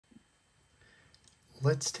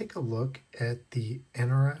let's take a look at the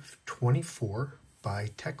NRF24 by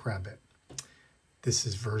TechRabbit. This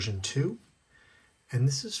is version 2, and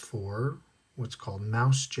this is for what's called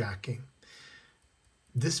MouseJacking.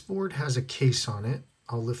 This board has a case on it.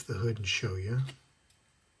 I'll lift the hood and show you.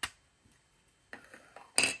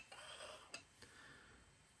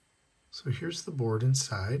 So here's the board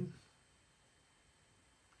inside. You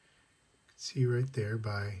can see right there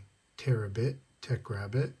by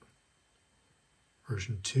TechRabbit,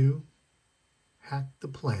 version 2, Hack the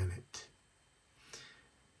Planet.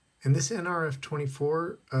 And this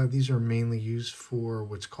NRF24, these are mainly used for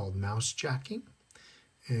what's called MouseJacking.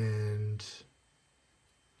 And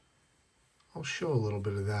I'll show a little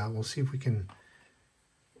bit of that. We'll see if we can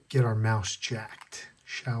get our mouse jacked,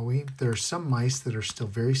 shall we? There are some mice that are still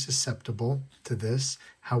very susceptible to this.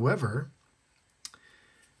 However,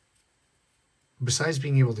 besides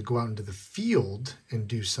being able to go out into the field and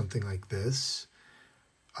do something like this,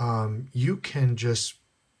 you can just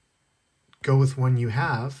go with one you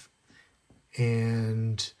have,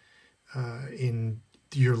 and in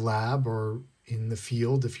your lab or in the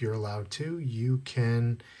field, if you're allowed to, you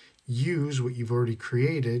can use what you've already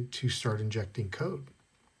created to start injecting code.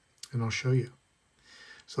 And I'll show you.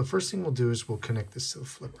 So the first thing we'll do is we'll connect this to the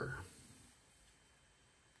flipper.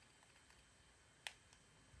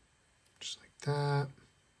 Just like that.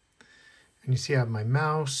 And you see I have my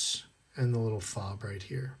mouse and the little fob right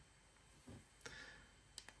here.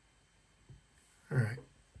 All right.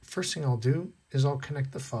 First thing I'll do is I'll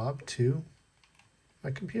connect the fob to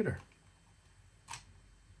my computer.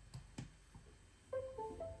 You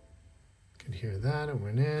can hear that, it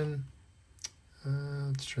went in.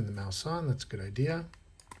 Let's turn the mouse on, that's a good idea.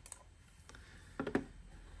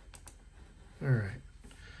 All right,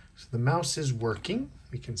 so the mouse is working.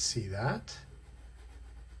 We can see that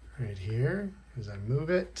right here as I move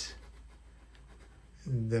it.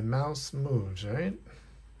 The mouse moves, right?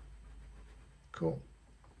 Cool.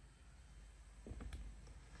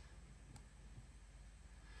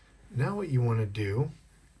 Now what you want to do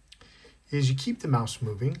is you keep the mouse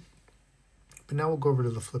moving, but now we'll go over to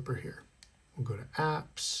the flipper here. We'll go to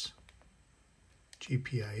Apps,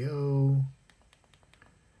 GPIO,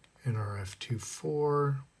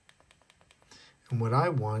 NRF24, and what I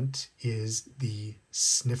want is the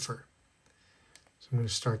sniffer. So I'm going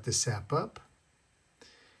to start this app up.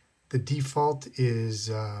 The default is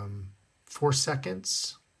 4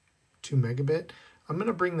 seconds, 2 megabit. I'm going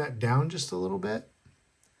to bring that down just a little bit.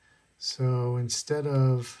 So instead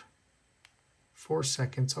of 4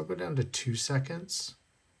 seconds, I'll go down to 2 seconds.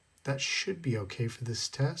 That should be okay for this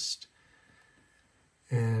test.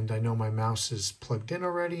 And I know my mouse is plugged in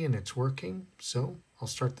already and it's working, so I'll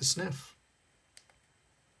start the sniff.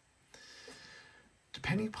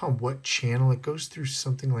 Depending upon what channel, it goes through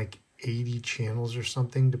something like 80 channels or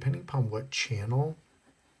something, depending upon what channel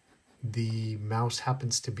the mouse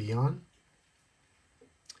happens to be on.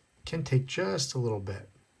 It can take just a little bit.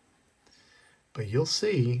 But you'll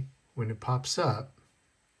see when it pops up,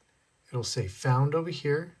 it'll say found over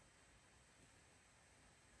here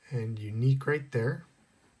and unique right there.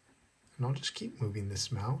 And I'll just keep moving this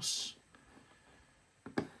mouse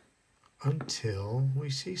until we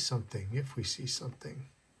see something, if we see something.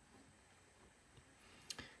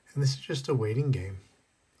 And this is just a waiting game.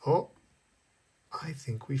 Oh, I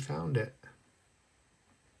think we found it.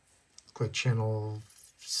 Look like channel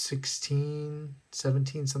 16,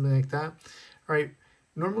 17, something like that. All right,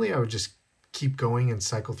 normally I would just keep going and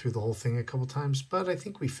cycle through the whole thing a couple times, but I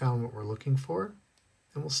think we found what we're looking for,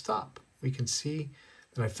 and we'll stop. We can see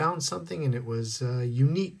that I found something, and it was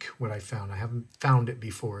unique what I found. I haven't found it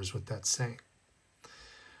before is what that's saying.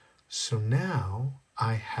 So now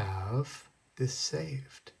I have this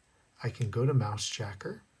saved. I can go to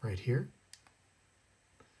MouseJacker right here.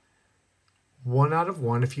 1 out of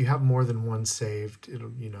 1. If you have more than one saved,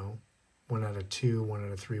 it'll, 1 out of 2, 1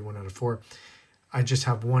 out of 3, 1 out of 4. I just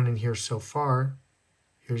have 1 in here so far.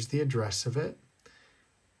 Here's the address of it.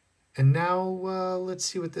 And now let's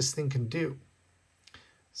see what this thing can do.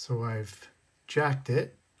 So I've jacked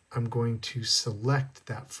it. I'm going to select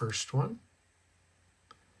that first one.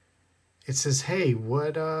 It says, hey,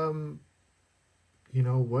 what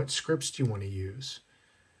scripts do you want to use?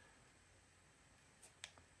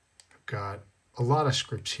 I've got a lot of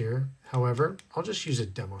scripts here. However, I'll just use a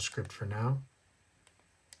demo script for now.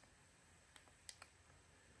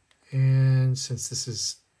 And since this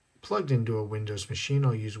is plugged into a Windows machine,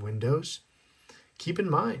 I'll use Windows. Keep in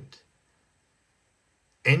mind,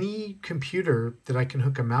 any computer that I can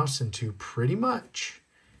hook a mouse into pretty much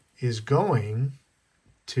is going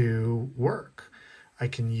to work. I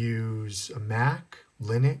can use a Mac,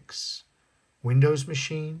 Linux, Windows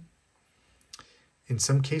machine. In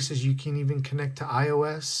some cases, you can even connect to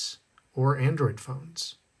iOS or Android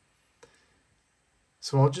phones.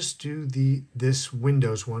 So I'll just do this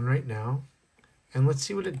Windows one right now, and let's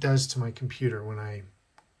see what it does to my computer when I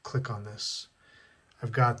click on this.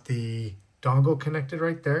 I've got the dongle connected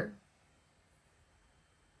right there.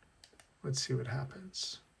 Let's see what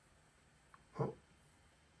happens. Oh,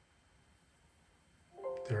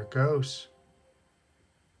 there it goes.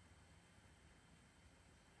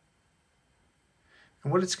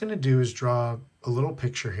 And what it's going to do is draw a little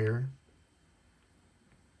picture here.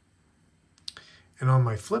 And on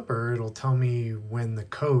my flipper, it'll tell me when the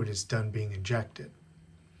code is done being injected.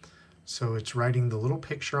 So it's writing the little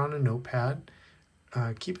picture on a notepad.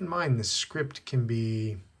 Keep in mind, the script can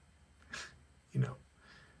be,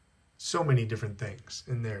 so many different things.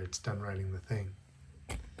 In there, it's done writing the thing.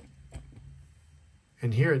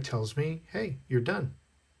 And here it tells me, hey, you're done.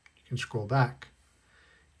 You can scroll back.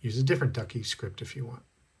 Use a different Ducky script if you want.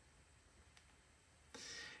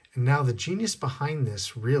 And now the genius behind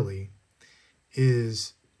this really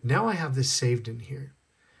is now I have this saved in here.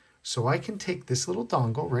 So I can take this little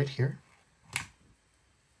dongle right here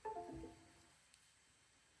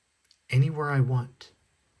anywhere I want.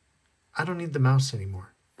 I don't need the mouse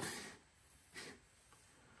anymore.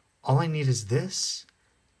 All I need is this,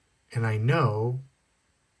 and I know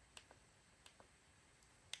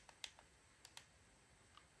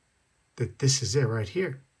that this is it right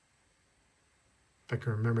here. If I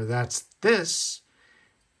can remember, that's this.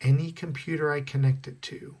 Any computer I connect it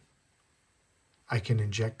to, I can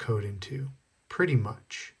inject code into, pretty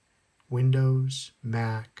much. Windows,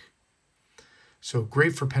 Mac. So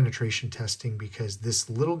great for penetration testing because this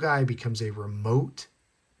little guy becomes a remote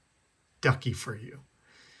Ducky for you.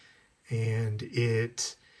 And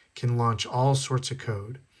it can launch all sorts of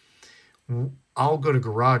code. I'll go to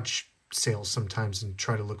garage sales sometimes and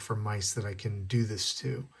try to look for mice that I can do this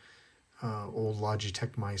to, old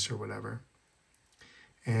Logitech mice or whatever.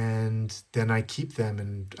 And then I keep them,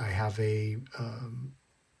 and I have a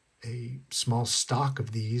small stock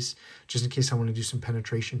of these just in case I want to do some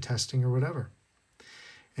penetration testing or whatever.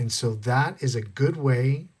 And so that is a good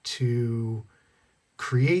way to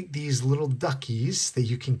create these little duckies that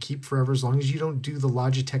you can keep forever as long as you don't do the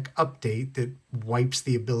Logitech update that wipes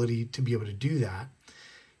the ability to be able to do that.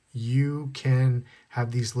 You can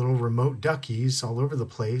have these little remote duckies all over the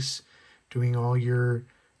place doing all your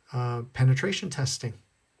penetration testing.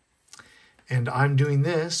 And I'm doing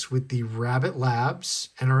this with the Rabbit Labs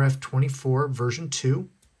NRF24 version 2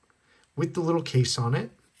 with the little case on it.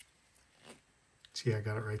 See, I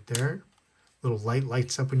got it right there. Little light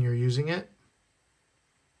lights up when you're using it.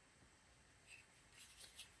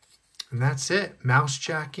 And that's it. Mouse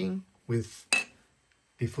jacking with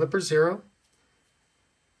the Flipper Zero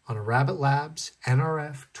on a Rabbit Labs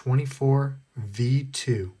NRF24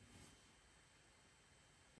 V2.